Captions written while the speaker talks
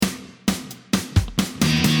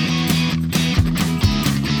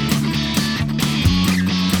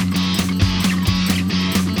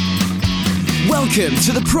Welcome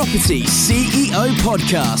to the Property CEO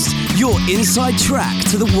Podcast, your inside track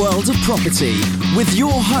to the world of property, with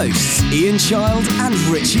your hosts Ian Child and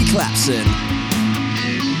Richie Clapson.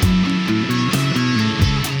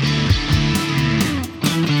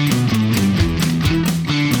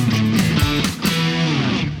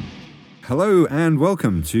 Hello and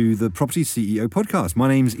welcome to the Property CEO Podcast. My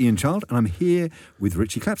name's Ian Child and I'm here with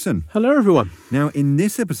Richie Clapson. Hello everyone. Now in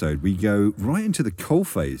this episode we go right into the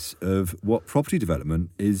coalface of what property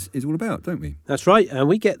development is all about, don't we? That's right, and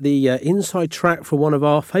we get the inside track from one of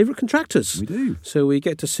our favourite contractors. We do. So we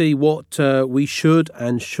get to see what we should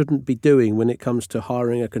and shouldn't be doing when it comes to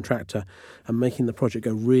hiring a contractor and making the project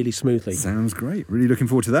go really smoothly. Sounds great. Really looking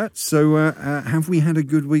forward to that. So have we had a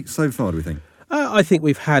good week so far, do we think? I think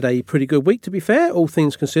we've had a pretty good week, to be fair, all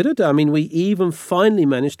things considered. I mean, we even finally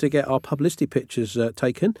managed to get our publicity pictures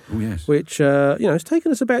taken. Oh, yes. Which, it's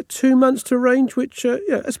taken us about 2 months to arrange, which,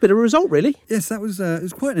 it's a bit of a result, really. Yes, that was it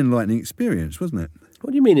was quite an enlightening experience, wasn't it?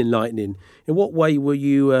 What do you mean enlightening? In what way were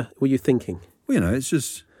you thinking? Well, it's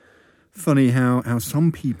just funny how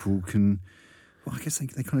some people can... Well, I guess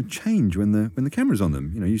they kind of change when the camera's on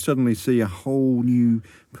them. You suddenly see a whole new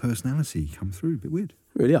personality come through. A bit weird.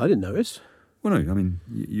 Really? I didn't notice. Well, no, I mean,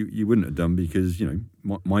 you wouldn't have done because,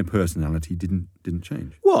 my personality didn't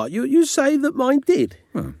change. What? You say that mine did?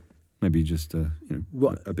 Well, maybe just, a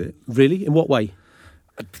bit. Really? In what way?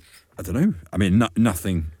 I don't know. I mean,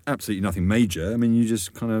 absolutely nothing major. I mean, you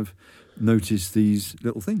just kind of notice these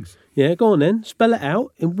little things. Yeah, go on then. Spell it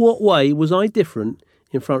out. In what way was I different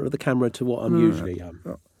in front of the camera to what I'm usually?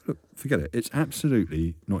 Look, forget it. It's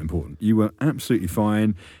absolutely not important. You were absolutely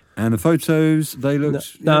fine. And the photos, they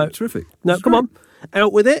looked terrific. No, come on.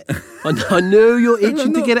 Out with it. I knew you're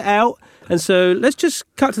itching to get it out. And so let's just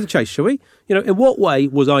cut to the chase, shall we? In what way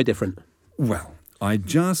was I different? Well, I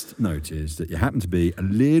just noticed that you happen to be a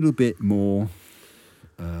little bit more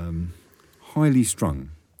highly strung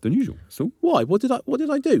than usual. So why? What did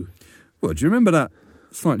I do? Well, do you remember that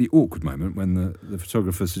slightly awkward moment when the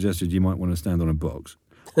photographer suggested you might want to stand on a box?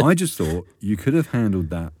 I just thought you could have handled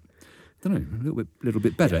that, I don't know, a little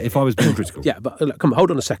bit better if I was being critical. Yeah, but look, come on,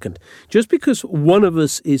 hold on a second. Just because one of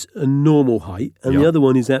us is a normal height and the other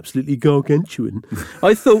one is absolutely gargantuan,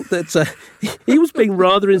 I thought that he was being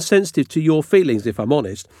rather insensitive to your feelings, if I'm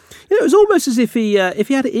honest. It was almost as if he had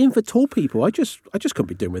it in for tall people. I just couldn't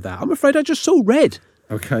be doing with that. I'm afraid I just saw red.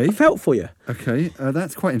 Okay. I felt for you. Okay,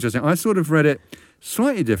 that's quite interesting. I sort of read it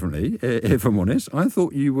slightly differently, if I'm honest. I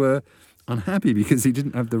thought you were unhappy because he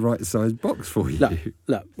didn't have the right size box for you.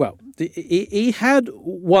 Look, well, he had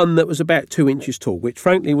one that was about 2 inches tall, which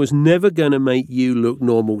frankly was never going to make you look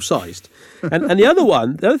normal sized. And the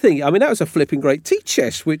other thing, I mean, that was a flipping great tea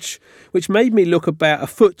chest, which made me look about a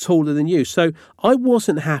foot taller than you. So I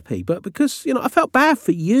wasn't happy, but because, I felt bad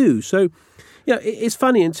for you. So, it's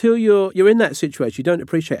funny, until you're in that situation, you don't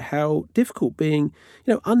appreciate how difficult being,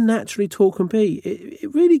 unnaturally tall can be.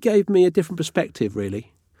 It really gave me a different perspective,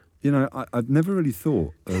 really. I've never really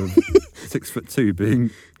thought of 6'2"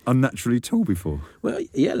 being unnaturally tall before. Well,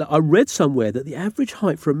 yeah, look, I read somewhere that the average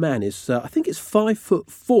height for a man is, I think it's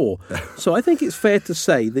 5'4". So I think it's fair to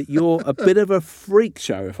say that you're a bit of a freak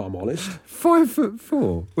show, if I'm honest.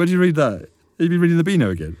 5'4"? Where did you read that? Have you been reading the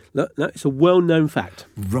Beano again? No, it's a well-known fact.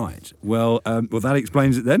 Right. Well, that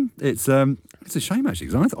explains it then. It's a shame, actually,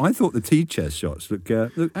 because I thought the tea chest shots look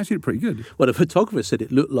pretty good. Well, the photographer said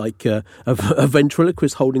it looked like a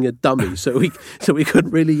ventriloquist holding a dummy, so we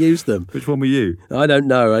couldn't really use them. Which one were you? I don't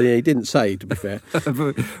know. He didn't say, to be fair.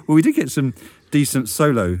 Well, we did get some decent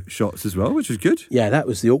solo shots as well, which was good. Yeah, that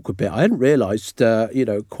was the awkward bit. I hadn't realised,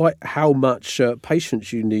 quite how much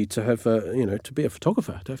patience you need to have, to be a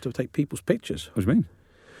photographer, to have to take people's pictures. What do you mean?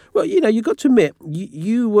 Well, you've got to admit,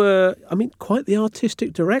 you were, quite the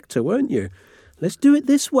artistic director, weren't you? Let's do it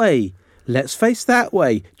this way. Let's face that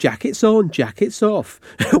way. Jackets on, jackets off.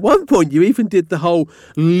 At one point, you even did the whole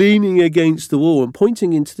leaning against the wall and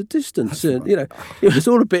pointing into the distance. And, it was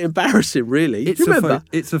all a bit embarrassing, really. Do you remember?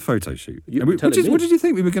 It's a photo shoot. What did you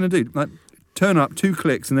think we were going to do? Like, turn up, 2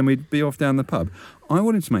 clicks, and then we'd be off down the pub. I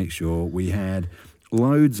wanted to make sure we had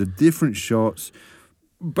loads of different shots,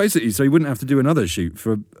 basically, so you wouldn't have to do another shoot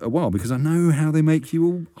for a while, because I know how they make you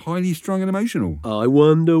all highly strung and emotional. I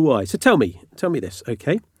wonder why. So tell me this,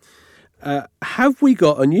 okay? Have we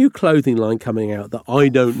got a new clothing line coming out that I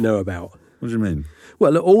don't know about? What do you mean?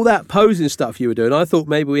 Well, look, all that posing stuff you were doing, I thought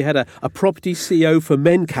maybe we had a Property CEO for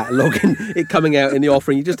Men catalogue and it coming out in the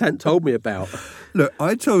offering you just hadn't told me about. Look,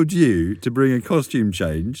 I told you to bring a costume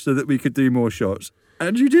change so that we could do more shots,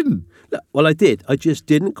 and you didn't. Well, I did. I just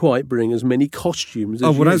didn't quite bring as many costumes as you.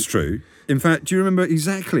 Oh, well, that's true. In fact, do you remember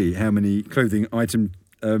exactly how many clothing item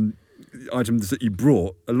items that you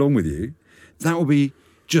brought along with you, that will be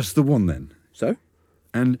just the one then. So?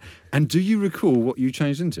 And do you recall what you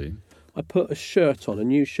changed into? I put a shirt on, a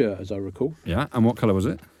new shirt, as I recall. Yeah, and what colour was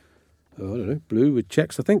it? Oh, I don't know, blue with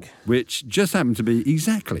checks, I think. Which just happened to be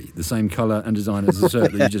exactly the same colour and design as the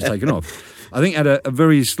shirt that you've just taken off. I think at a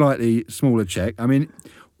very slightly smaller check. I mean,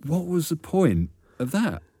 what was the point of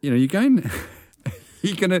that? You know, you're going...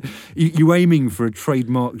 You aiming for a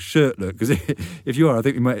trademark shirt look? Because if you are, I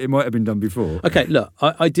think it might have been done before. Okay, look,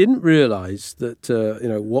 I didn't realise that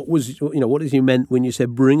what you meant when you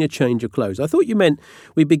said bring a change of clothes. I thought you meant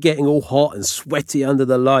we'd be getting all hot and sweaty under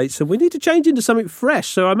the lights, and we need to change into something fresh.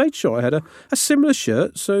 So I made sure I had a similar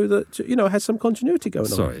shirt so that I had some continuity going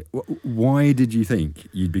on. Sorry, why did you think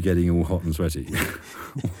you'd be getting all hot and sweaty?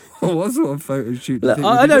 What sort of photo shoot? Look,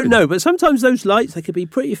 I don't know, but sometimes those lights they could be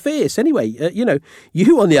pretty fierce. Anyway,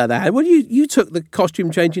 you on the other hand, when you took the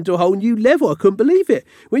costume change into a whole new level, I couldn't believe it.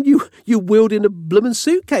 When you wheeled in a blooming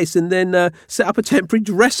suitcase and then set up a temporary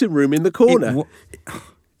dressing room in the corner.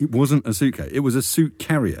 It wasn't a suitcase. It was a suit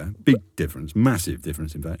carrier. Big difference, massive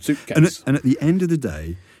difference, in fact. Suitcase. And at the end of the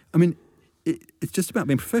day, I mean, it's just about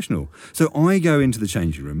being professional. So I go into the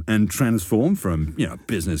changing room and transform from,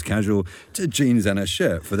 business casual to jeans and a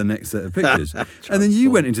shirt for the next set of pictures. And then you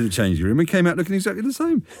went into the changing room and came out looking exactly the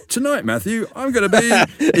same. Tonight, Matthew, I'm going to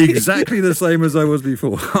be exactly the same as I was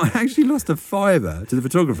before. I actually lost a fiver to the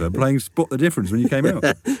photographer playing Spot the Difference when you came out.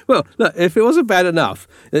 Well, look, if it wasn't bad enough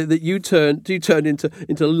that you turned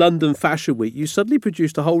into London Fashion Week, you suddenly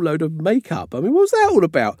produced a whole load of makeup. I mean, what was that all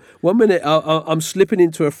about? 1 minute I'm slipping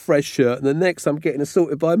into a fresh shirt and the next I'm getting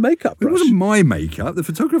assaulted by a makeup brush. It wasn't my makeup. The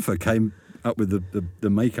photographer came up with the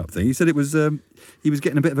makeup thing. He said it was he was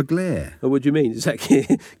getting a bit of a glare. Oh, what do you mean? Is that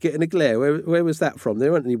getting a glare? Where was that from?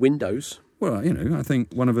 There weren't any windows. Well, I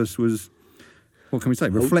think one of us was, what can we say,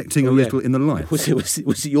 reflecting a little in the light. Was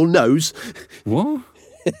it your nose? What?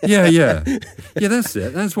 Yeah, that's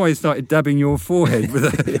it. That's why he started dabbing your forehead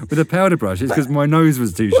with a powder brush. It's because my nose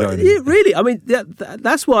was too shiny. Yeah, really? I mean,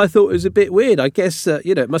 that's why I thought it was a bit weird. I guess,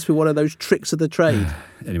 it must be one of those tricks of the trade.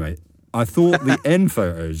 Anyway, I thought the end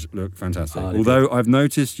photos look fantastic. Although I've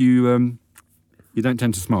noticed you don't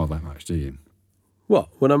tend to smile that much, do you? What,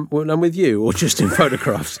 when I'm with you or just in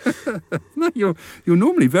photographs? No, you're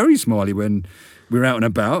normally very smiley when we're out and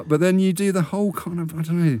about, but then you do the whole kind of, I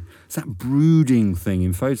don't know, it's that brooding thing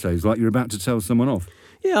in photos, like you're about to tell someone off.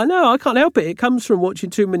 Yeah, I know. I can't help it. It comes from watching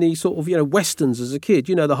too many sort of, westerns as a kid.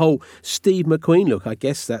 The whole Steve McQueen look. I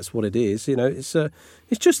guess that's what it is.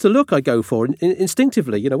 It's just the look I go for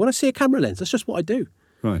instinctively. When I see a camera lens, that's just what I do.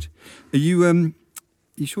 Right. Are you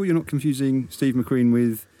sure you're not confusing Steve McQueen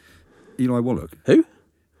with Eli Wallach? Who?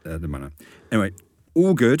 The manner. Anyway,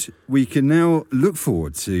 all good. We can now look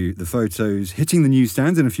forward to the photos hitting the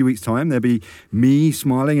newsstands in a few weeks' time. There'll be me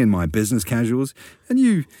smiling in my business casuals and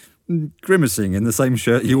you grimacing in the same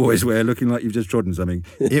shirt you always wear, looking like you've just trodden something.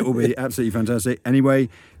 It will be absolutely fantastic. Anyway,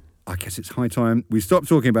 I guess it's high time we stopped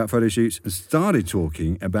talking about photo shoots and started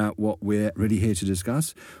talking about what we're really here to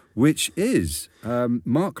discuss, which is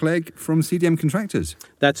Mark Clegg from CDM Contractors.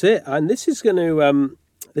 That's it. And this is going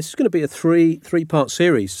to be a three-part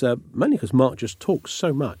series, mainly because Mark just talks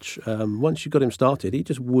so much. Once you got him started, he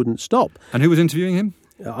just wouldn't stop. And who was interviewing him?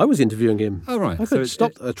 I was interviewing him. Oh, right. I could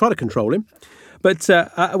stop. I tried to control him. But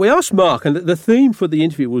we asked Mark, and the theme for the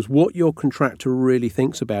interview was what your contractor really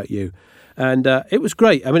thinks about you. And it was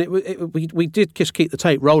great. I mean, we did just keep the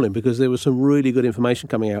tape rolling because there was some really good information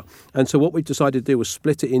coming out. And so what we decided to do was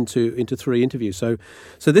split it into 3 interviews. So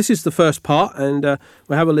this is the first part, and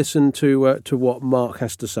we'll have a listen to what Mark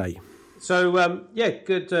has to say. So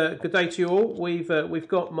good day to you all. We've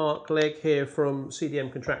got Mark Clegg here from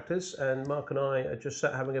CDM Contractors, and Mark and I are just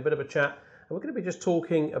having a bit of a chat. And we're going to be just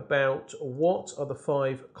talking about what are the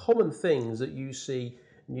 5 common things that you see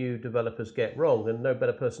new developers get wrong, and no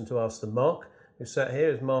better person to ask than Mark, who sat here.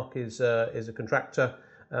 As Mark is a contractor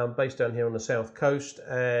based down here on the south coast,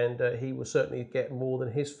 and he will certainly get more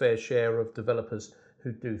than his fair share of developers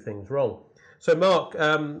who do things wrong. So, Mark,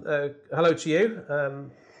 hello to you.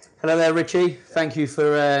 Hello there, Richie. Thank you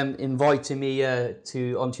for inviting me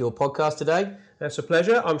onto your podcast today. That's a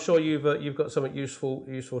pleasure. I'm sure you've got something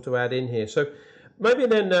useful to add in here. So maybe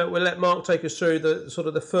then we'll let Mark take us through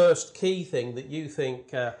the first key thing that you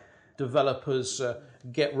think developers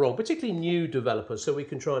get wrong, particularly new developers, so we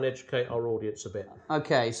can try and educate our audience a bit.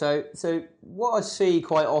 Okay, so what I see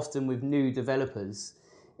quite often with new developers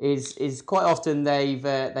is quite often they've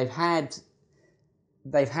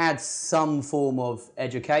had some form of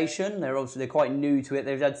education. They're quite new to it.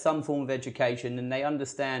 They've had some form of education and they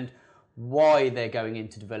understand why they're going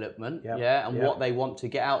into development, and what they want to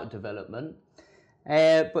get out of development.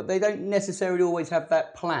 but they don't necessarily always have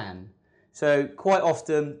that plan. So quite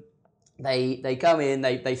often they come in,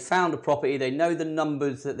 they found a property, they know the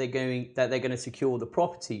numbers that they're going to secure the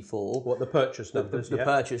property for. What the purchase numbers? The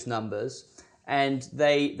purchase numbers, and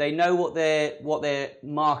they know what their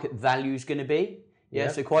market value is going to be. Yeah,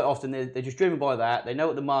 so quite often they're just driven by that. They know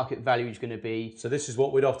what the market value is going to be. So this is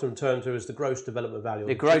what we'd often term to as the gross development value.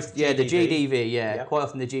 The gross, the GDV, quite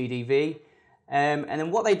often the GDV. And then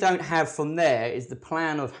what they don't have from there is the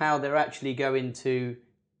plan of how they're actually going to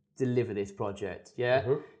deliver this project. Yeah.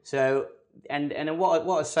 Mm-hmm. So and what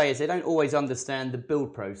I say is they don't always understand the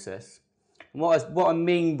build process. And what I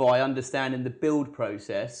mean by understanding the build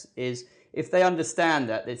process is if they understand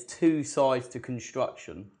that there's two sides to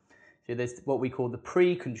construction. So there's what we call the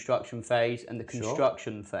pre-construction phase and the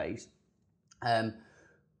construction phase.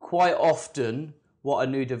 Quite often, what a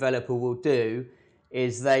new developer will do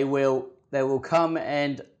is they will come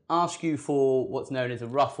and ask you for what's known as a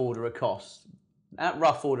rough order of costs. That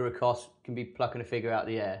rough order of costs can be plucking a figure out of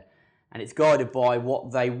the air, and it's guided by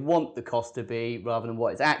what they want the cost to be rather than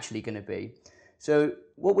what it's actually going to be. So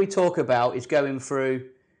what we talk about is going through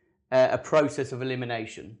a process of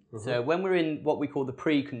elimination. Mm-hmm. So when we're in what we call the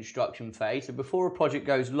pre-construction phase, so before a project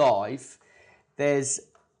goes live, there's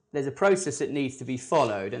a process that needs to be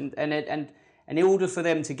followed, and in order for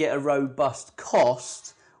them to get a robust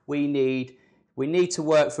cost, we need to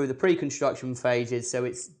work through the pre-construction phases. So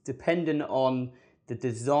it's dependent on the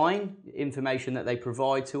design information that they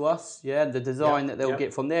provide to us, the design that they'll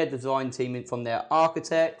get from their design team, from their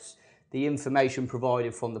architects, the information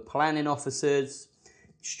provided from the planning officers,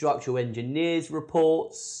 structural engineers'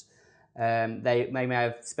 reports. They may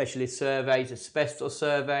have specialist surveys, asbestos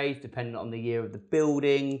surveys, depending on the year of the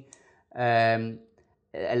building,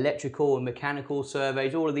 electrical and mechanical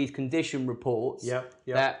surveys, all of these condition reports.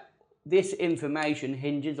 That this information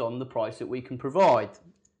hinges on the price that we can provide.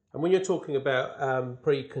 And when you're talking about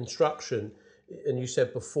pre-construction, and you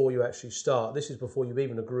said before you actually start, this is before you've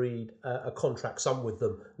even agreed a contract sum with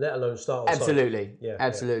them, let alone start. Absolutely,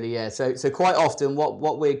 yeah. So quite often,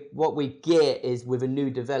 what we get is with a new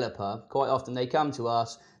developer. Quite often they come to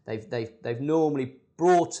us. They've normally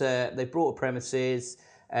brought a premises.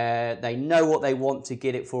 They know what they want to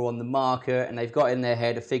get it for on the market, and they've got in their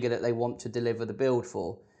head a figure that they want to deliver the build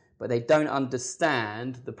for. But they don't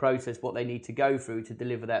understand the process, what they need to go through to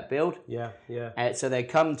deliver that build. So they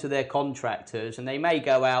come to their contractors, and they may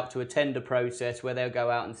go out to a tender process where they'll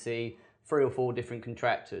go out and see 3 or 4 different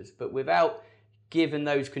contractors. But without giving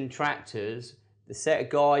those contractors the set of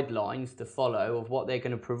guidelines to follow of what they're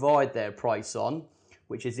going to provide their price on,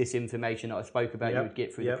 which is this information that I spoke about you would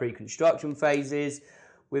get through the pre-construction phases.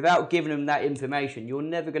 Without giving them that information, you're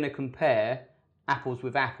never going to compare apples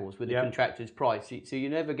with the contractor's price. So you're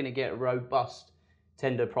never going to get a robust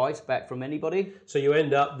tender price back from anybody. So you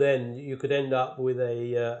could end up with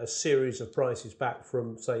a series of prices back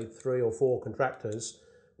from, say, 3 or 4 contractors,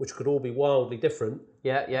 which could all be wildly different.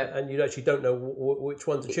 And you actually don't know which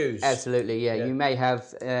one to choose. Absolutely, You may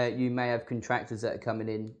have contractors that are coming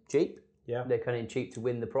in cheap. They're coming in cheap to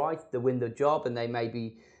win the job, and they may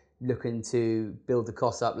be looking to build the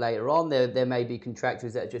costs up later on. There may be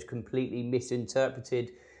contractors that just completely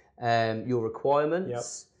misinterpreted your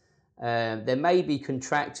requirements. There may be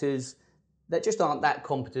contractors that just aren't that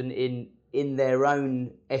competent in their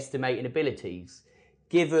own estimating abilities.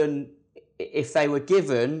 If they were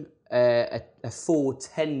given a full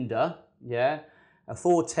tender, a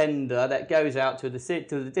full tender that goes out to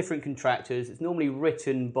the different contractors, it's normally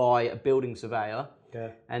written by a building surveyor,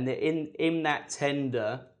 and in that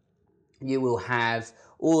tender, you will have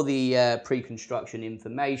all the pre-construction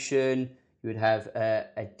information. You would have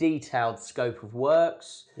a detailed scope of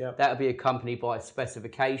works. That would be accompanied by a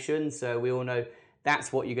specification. So we all know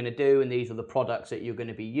that's what you're going to do, and these are the products that you're going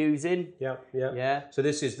to be using. So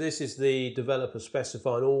this is the developer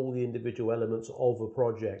specifying all the individual elements of a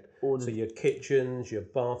project. So your kitchens, your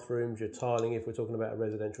bathrooms, your tiling, if we're talking about a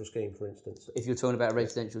residential scheme, for instance. If you're talking about a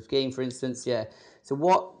residential scheme, for instance, So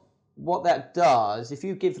what that does, if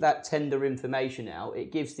you give that tender information out,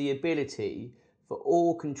 it gives the ability for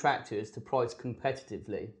all contractors to price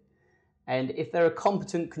competitively. And if they're a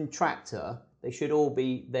competent contractor, they should all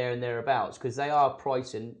be there and thereabouts, because they are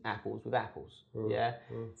pricing apples with apples.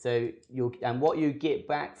 So what you get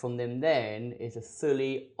back from them then is a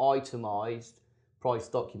fully itemised price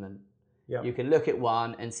document. You can look at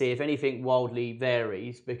one and see if anything wildly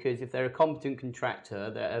varies, because if they're a competent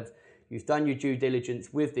contractor you've done your due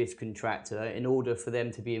diligence with this contractor in order for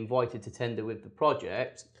them to be invited to tender with the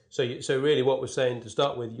project. So really what we're saying to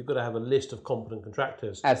start with, you've got to have a list of competent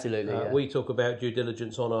contractors. Absolutely. Yeah. We talk about due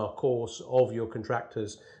diligence on our course of your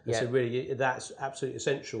contractors. And so really that's absolutely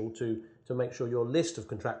essential to make sure your list of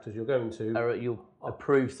contractors you're going to are your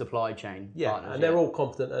approved supply chain partners. And they're all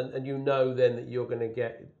competent, and you know then that you're going to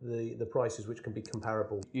get the prices which can be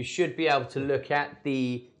comparable. You should be able to look at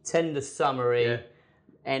the tender summary,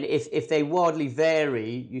 and if they wildly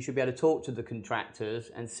vary, you should be able to talk to the contractors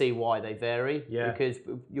and see why they vary. Yeah. Because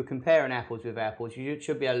you're comparing apples with apples. You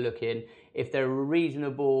should be able to look in if they're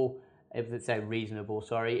reasonable. If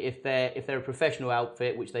they're a professional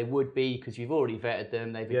outfit, which they would be because you've already vetted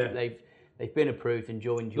them. They've been approved and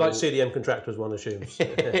joined your... Like CDM contractors, one assumes.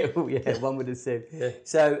 One would assume. Yeah.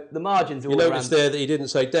 So the margins are all You notice there that he didn't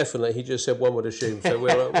say definitely, he just said one would assume. So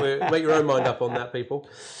we'll make your own mind up on that, people.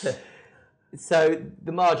 So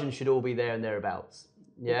the margins should all be there and thereabouts.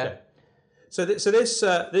 Yeah. Okay. So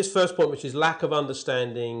this first point, which is lack of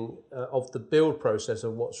understanding of the build process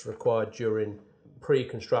of what's required during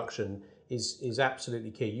pre-construction, is absolutely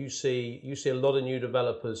key. You see a lot of new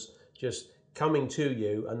developers just coming to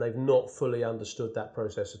you and they've not fully understood that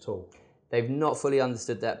process at all. They've not fully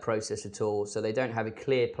understood that process at all, so they don't have a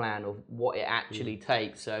clear plan of what it actually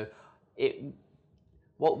takes. So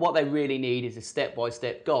what they really need is a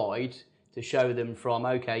step-by-step guide to show them from,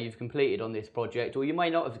 okay, you've completed on this project, or you may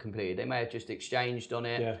not have completed, they may have just exchanged on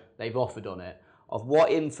it, they've offered on it, of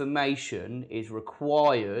what information is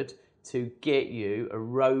required to get you a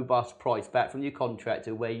robust price back from your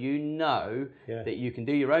contractor where you know that you can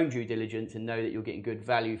do your own due diligence and know that you're getting good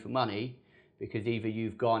value for money because either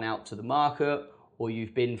you've gone out to the market or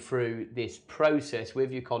you've been through this process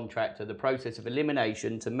with your contractor, the process of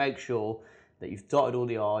elimination to make sure that you've dotted all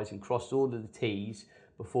the I's and crossed all of the T's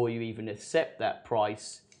before you even accept that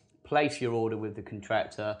price, place your order with the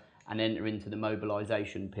contractor and enter into the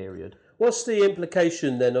mobilisation period. What's the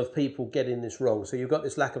implication then of people getting this wrong? So you've got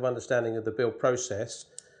this lack of understanding of the build process.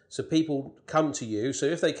 So people come to you. So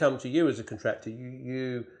if they come to you as a contractor,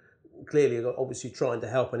 you clearly are obviously trying to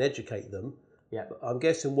help and educate them. Yeah. But I'm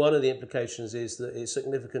guessing one of the implications is that it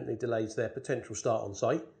significantly delays their potential start on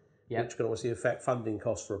site, which can obviously affect funding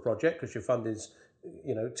costs for a project because your funding's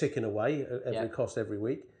ticking away every cost every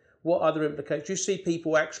week. What other implications? Do you see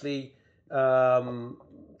people actually trying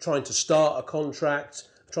to start a contract,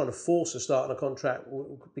 trying to force a start on a contract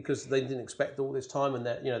because they didn't expect all this time and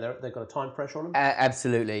they've got a time pressure on them?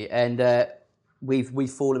 Absolutely, and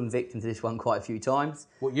we've fallen victim to this one quite a few times.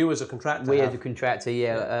 What, you as a contractor? As a contractor,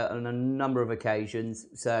 on a number of occasions.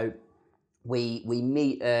 So we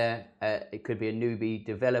meet it could be a newbie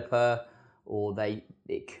developer, or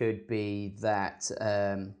it could be that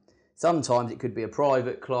sometimes it could be a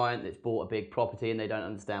private client that's bought a big property and they don't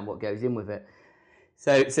understand what goes in with it.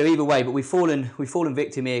 So either way, but we've fallen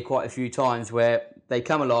victim here quite a few times where they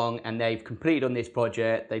come along and they've completed on this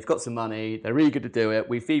project, they've got some money, they're eager to do it.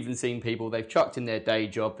 We've even seen people, they've chucked in their day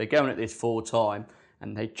job, they're going at this full time,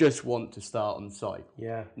 and they just want to start on site.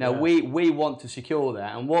 Now we want to secure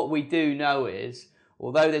that, and what we do know is,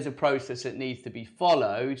 although there's a process that needs to be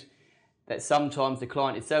followed, that sometimes the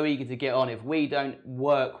client is so eager to get on, if we don't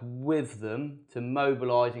work with them to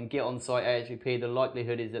mobilise and get on site ASAP, the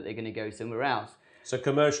likelihood is that they're going to go somewhere else. So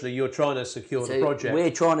commercially, you're trying to secure the project.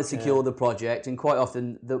 We're trying to secure the project, and quite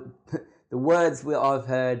often the words that I've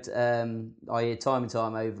heard, I hear time and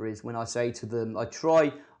time over, is when I say to them, I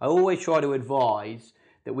always try to advise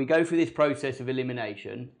that we go through this process of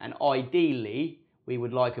elimination, and ideally we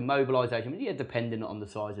would like a mobilisation, dependent on the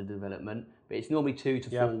size of the development, but it's normally 2 to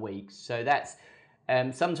 4 weeks. So that's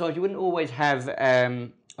sometimes you wouldn't always have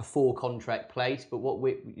a full contract place, but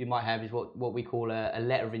what you might have is what we call a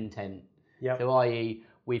letter of intent. So i.e.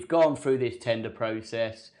 we've gone through this tender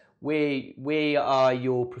process, we are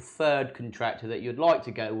your preferred contractor that you'd like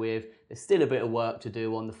to go with, there's still a bit of work to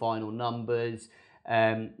do on the final numbers,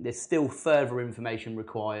 there's still further information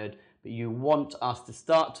required, but you want us to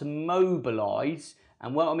start to mobilise,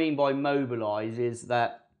 and what I mean by mobilise is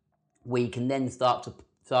that we can then start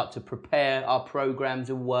to prepare our programmes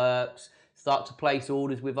of works, start to place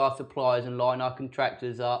orders with our suppliers and line our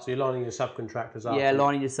contractors up. So you're lining your subcontractors up? Yeah,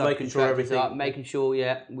 lining your subcontractors up, making sure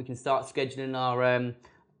we can start scheduling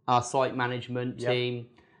our site management team,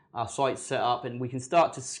 our site set up, and we can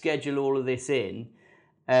start to schedule all of this in.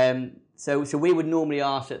 So we would normally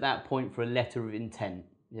ask at that point for a letter of intent.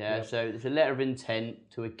 So there's a letter of intent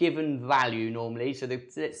to a given value normally. So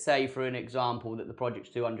let's say, for an example, that the project's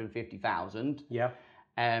 250,000.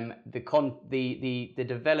 The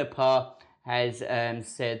developer has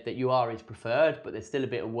said that you are his preferred, but there's still a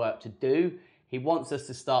bit of work to do. He wants us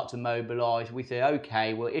to start to mobilise. We say,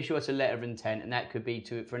 okay, well, issue us a letter of intent, and that could be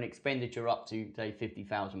for an expenditure up to, say,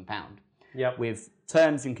 £50,000. Yep. With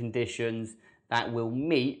terms and conditions that will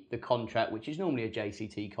meet the contract, which is normally a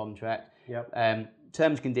JCT contract. Yep.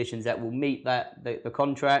 Terms and conditions that will meet the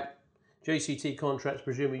contract. JCT contracts,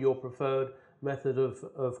 presumably your preferred method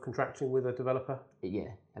of contracting with a developer?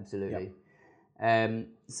 Yeah, absolutely. Yep.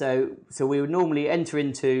 So we would normally enter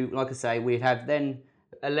into, like I say, we'd have then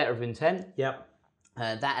a letter of intent. Yep.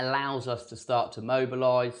 That allows us to start to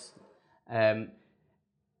mobilise.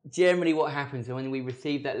 Generally what happens when we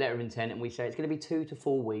receive that letter of intent and we say it's going to be 2 to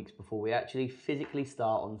 4 weeks before we actually physically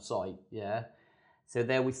start on site, yeah? So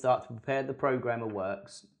there we start to prepare the programme of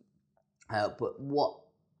works. But what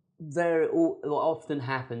often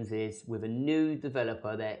happens is with a new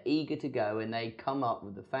developer, they're eager to go and they come up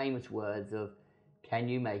with the famous words of, can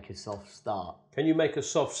you make a soft start? Can you make a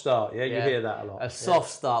soft start? Yeah, you hear that a lot. A soft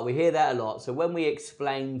start, we hear that a lot. So when we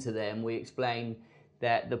explain to them, we explain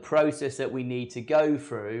that the process that we need to go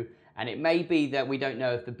through, and it may be that we don't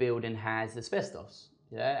know if the building has asbestos,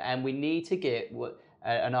 yeah, and we need to get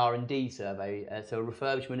an R&D survey, so a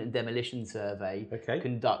refurbishment and demolition survey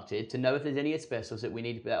conducted to know if there's any asbestos that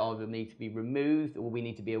either need to be removed or we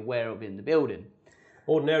need to be aware of in the building.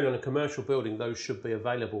 Ordinarily on a commercial building, those should be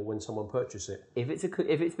available when someone purchases it. If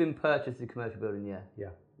it's been purchased as a commercial building, yeah.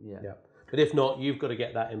 But if not, you've got to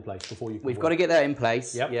get that in place before you can We've got to get that in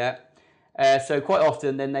place, yeah. So quite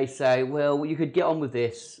often then they say, well, you could get on with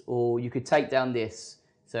this or you could take down this.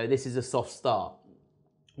 So this is a soft start.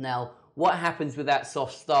 Now, what happens with that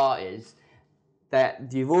soft start is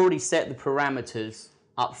that you've already set the parameters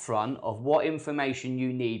up front of what information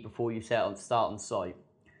you need before you start on site.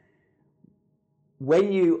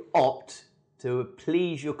 When you opt to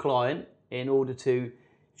please your client in order to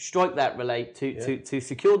strike that to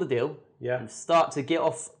secure the deal and start to get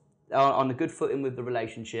off on a good footing with the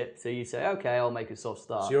relationship. So you say, okay, I'll make a soft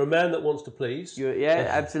start. So you're a man that wants to please.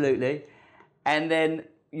 Absolutely. And then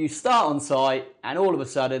you start on site and all of a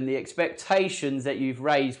sudden the expectations that you've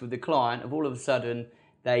raised with the client have all of a sudden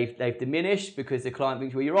they've diminished because the client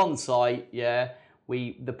thinks, well, you're on site, the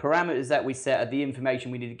parameters that we set are the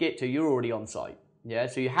information we need to get to, you're already on site. Yeah,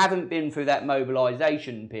 so you haven't been through that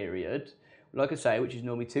mobilisation period, like I say, which is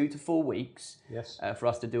normally 2 to 4 weeks, for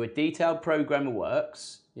us to do a detailed programme of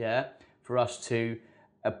works, for us to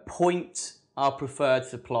appoint our preferred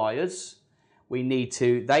suppliers. They need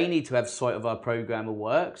to have sight of our programme of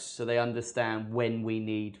works, so they understand when we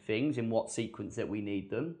need things, in what sequence that we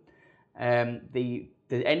need them. During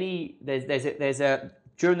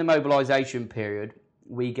the mobilisation period,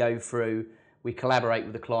 we collaborate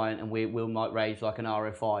with the client and we might raise like an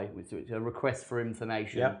RFI, which is a request for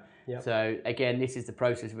information. So again, this is the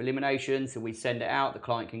process of elimination. So we send it out, the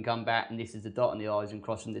client can come back and this is the dotting the I's and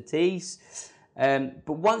crossing the T's. But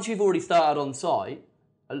once you've already started on site,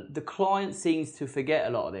 the client seems to forget a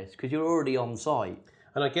lot of this because you're already on site.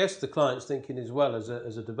 And I guess the client's thinking as well, as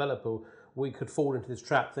a developer, we could fall into this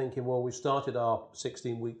trap thinking, well, we've started our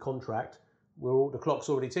 16-week contract, the clock's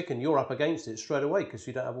already ticking, you're up against it straight away because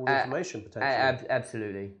you don't have all the information potentially.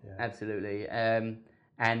 Absolutely.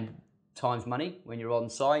 And time's money when you're on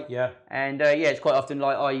site. Yeah. And it's quite often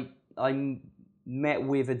like I met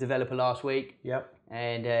with a developer last week. Yep.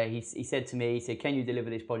 And he said to me, can you deliver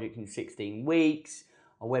this project in 16 weeks?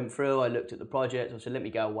 I went through, I looked at the project, I said, let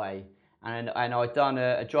me go away. And I'd done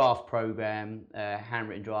a draft program,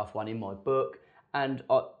 handwritten draft one in my book, and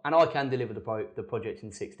I can deliver the project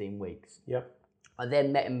in 16 weeks. Yep. I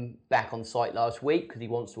then met him back on site last week because he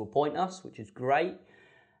wants to appoint us, which is great.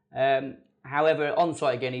 However, on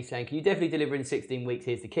site again, he's saying, can you definitely deliver in 16 weeks?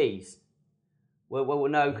 Here's the keys. Well,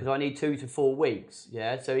 no, because I need 2 to 4 weeks.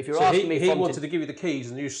 Yeah, so if you're asking me, he wanted to give you the keys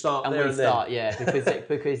and you start there and then. Yeah,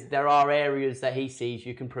 because there are areas that he sees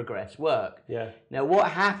you can progress work. Yeah. Now,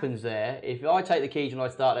 what happens there? If I take the keys and I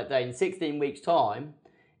start that day in 16 weeks' time,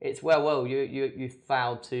 it's you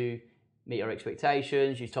failed to meet our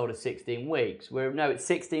expectations. You told us 16 weeks. It's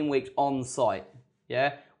 16 weeks on site.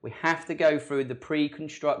 Yeah, we have to go through the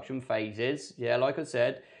pre-construction phases. Yeah, like I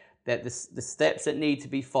said, that the steps that need to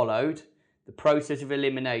be followed. The process of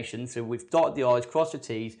elimination, so we've dotted the I's, crossed the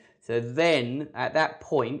T's, so then at that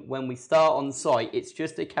point when we start on site it's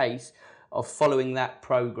just a case of following that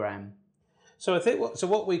programme. So I think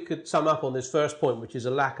what we could sum up on this first point, which is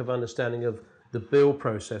a lack of understanding of the build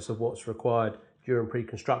process of what's required during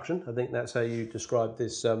pre-construction. I think that's how you describe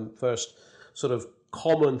this first sort of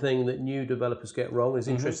common thing that new developers get wrong. It's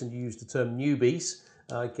interesting you use the term newbies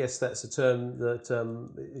I guess that's a term that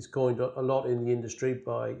is coined a lot in the industry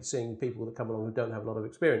by seeing people that come along who don't have a lot of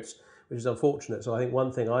experience, which is unfortunate. So I think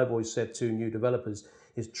one thing I've always said to new developers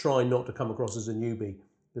is try not to come across as a newbie.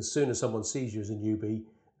 As soon as someone sees you as a newbie,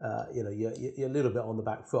 you're a little bit on the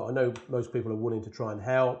back foot. I know most people are willing to try and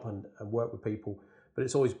help and work with people, but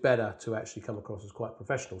it's always better to actually come across as quite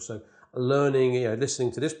professional. So learning,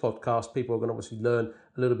 listening to this podcast, people are going to obviously learn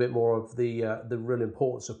a little bit more of the real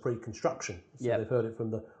importance of pre-construction. So they've heard it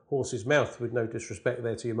from the horse's mouth, with no disrespect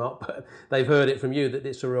there to you, Mark, but they've heard it from you that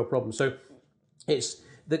it's a real problem. So it's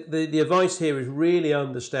the advice here is really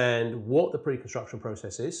understand what the pre-construction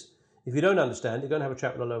process is. If you don't understand, you're going to have a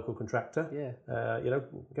chat with a local contractor.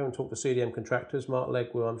 Go and talk to CDM contractors. Mark Legg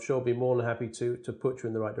will, I'm sure, be more than happy to put you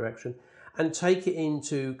in the right direction, and take it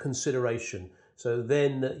into consideration. So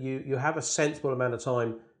then you have a sensible amount of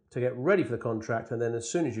time to get ready for the contract, and then as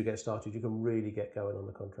soon as you get started, you can really get going on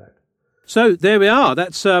the contract. So there we are.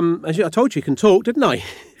 That's as I told you, you can talk, didn't I?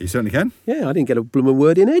 You certainly can. Yeah, I didn't get a blooming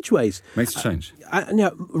word in edgeways. Makes a change.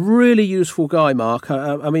 Really useful guy, Mark.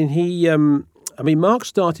 Mark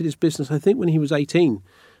started his business, I think, when he was 18.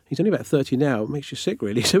 He's only about 30 now. It makes you sick,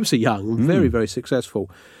 really. So so young, very, very successful.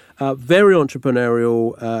 Very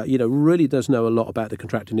entrepreneurial, really does know a lot about the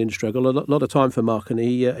contracting industry. I've got a lot of time for Mark, and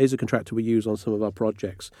he is a contractor we use on some of our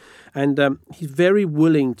projects. And he's very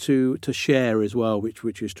willing to share as well,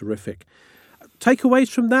 which is terrific. Takeaways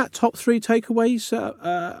from that, top 3 takeaways.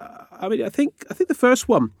 I think the first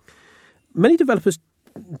one, many developers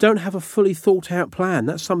don't have a fully thought out plan.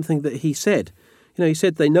 That's something that he said. He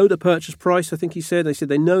said they know the purchase price. I think he said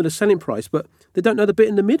they know the selling price, but they don't know the bit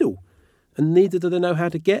in the middle, and neither do they know how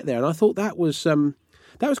to get there. And I thought that was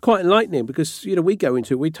quite enlightening, because we go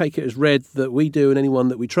into it, we take it as read that we do, and anyone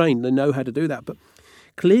that we train, they know how to do that. But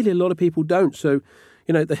clearly, a lot of people don't. So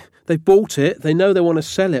they bought it, they know they want to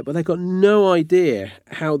sell it, but they've got no idea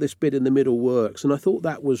how this bit in the middle works. And I thought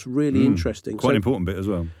that was really interesting. Quite an important bit as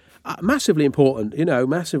well. Massively important,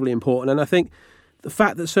 massively important. And I think the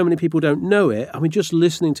fact that so many people don't know it, just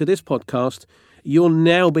listening to this podcast, you'll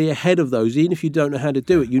now be ahead of those. Even if you don't know how to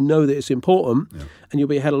do it, you know that it's important, and you'll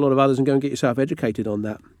be ahead of a lot of others and go and get yourself educated on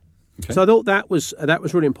that. Okay. So I thought that was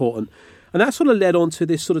really important. And that sort of led on to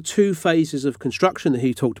this sort of 2 phases of construction that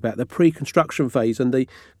he talked about, the pre-construction phase and the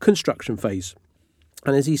construction phase.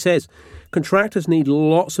 And as he says, contractors need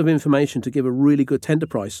lots of information to give a really good tender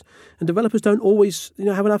price, and developers don't always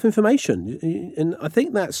have enough information. And I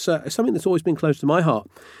think that's something that's always been close to my heart.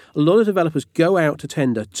 A lot of developers go out to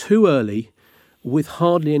tender too early with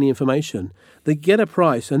hardly any information. They get a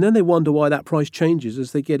price, and then they wonder why that price changes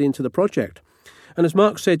as they get into the project. And as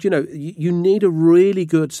Mark said, you need a really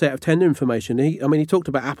good set of tender information. He talked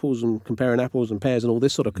about apples and comparing apples and pears and all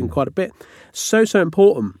this sort of thing quite a bit. So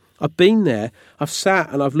important. I've been there, I've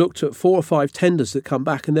sat and I've looked at 4 or 5 tenders that come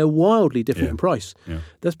back, and they're wildly different in price. Yeah.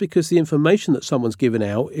 That's because the information that someone's given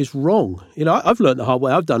out is wrong. I've learned the hard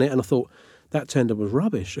way. I've done it, and I thought that tender was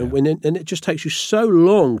rubbish. Yeah. And it just takes you so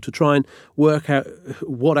long to try and work out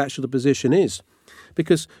what actually the position is.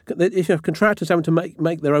 Because if you have contractors having to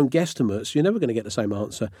make their own guesstimates, you're never going to get the same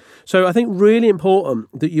answer. So I think really important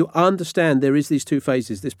that you understand there is these 2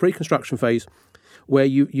 phases, this pre-construction phase, where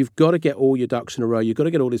you've got to get all your ducks in a row, you've got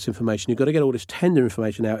to get all this information, you've got to get all this tender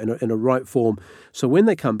information out in a right form. So when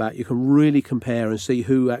they come back, you can really compare and see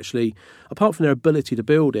who actually, apart from their ability to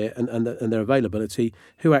build it and their availability,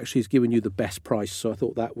 who actually is giving you the best price. So I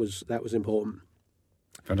thought that was important.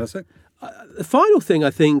 Fantastic. The final thing,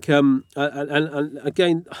 I think, and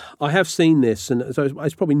again, I have seen this, and so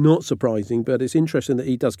it's probably not surprising, but it's interesting that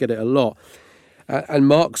he does get it a lot. And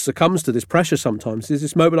Mark succumbs to this pressure sometimes, is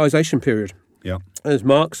this mobilisation period. Yeah. As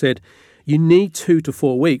Mark said, you need 2 to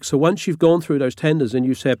 4 weeks. So once you've gone through those tenders and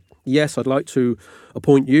you said, yes, I'd like to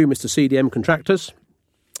appoint you, Mr. CDM Contractors,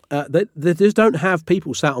 they just don't have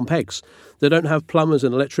people sat on pegs. They don't have plumbers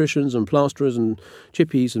and electricians and plasterers and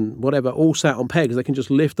chippies and whatever all sat on pegs. They can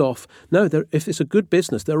just lift off. No, if it's a good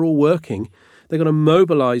business, they're all working. They're going to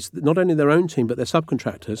mobilise not only their own team but their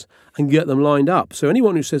subcontractors and get them lined up. So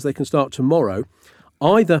anyone who says they can start tomorrow,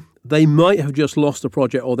 either they might have just lost a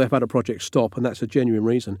project or they've had a project stop, and that's a genuine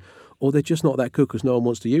reason, or they're just not that good because no one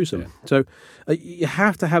wants to use them. Yeah. So you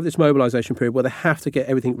have to have this mobilisation period where they have to get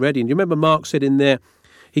everything ready. And you remember Mark said in there,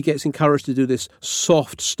 he gets encouraged to do this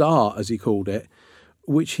soft start, as he called it,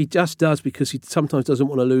 which he just does because he sometimes doesn't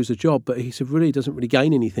want to lose a job, but he said really doesn't really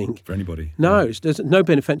gain anything. For anybody. No, there's no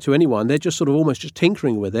benefit to anyone. They're just sort of almost just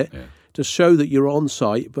tinkering with it to show that you're on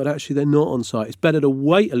site, but actually they're not on site. It's better to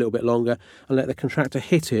wait a little bit longer and let the contractor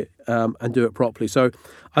hit it and do it properly. So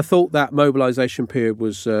I thought that mobilisation period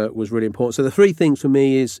was really important. So the 3 things for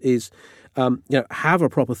me is have a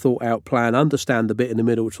proper thought out plan, understand the bit in the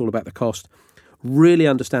middle, which is all about the cost, really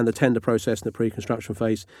understand the tender process in the pre-construction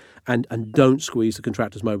phase, and don't squeeze the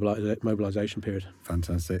contractor's mobilisation period.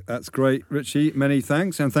 Fantastic. That's great, Richie. Many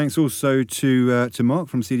thanks. And thanks also to Mark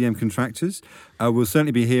from CDM Contractors. We'll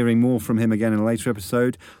certainly be hearing more from him again in a later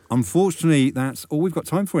episode. Unfortunately, that's all we've got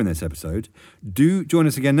time for in this episode. Do join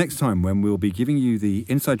us again next time when we'll be giving you the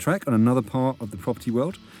inside track on another part of the property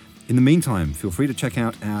world. In the meantime, feel free to check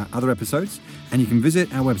out our other episodes, and you can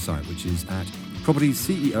visit our website, which is at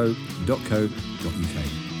propertyceo.co.uk.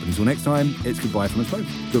 But until next time, it's goodbye from us both.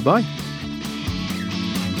 Goodbye.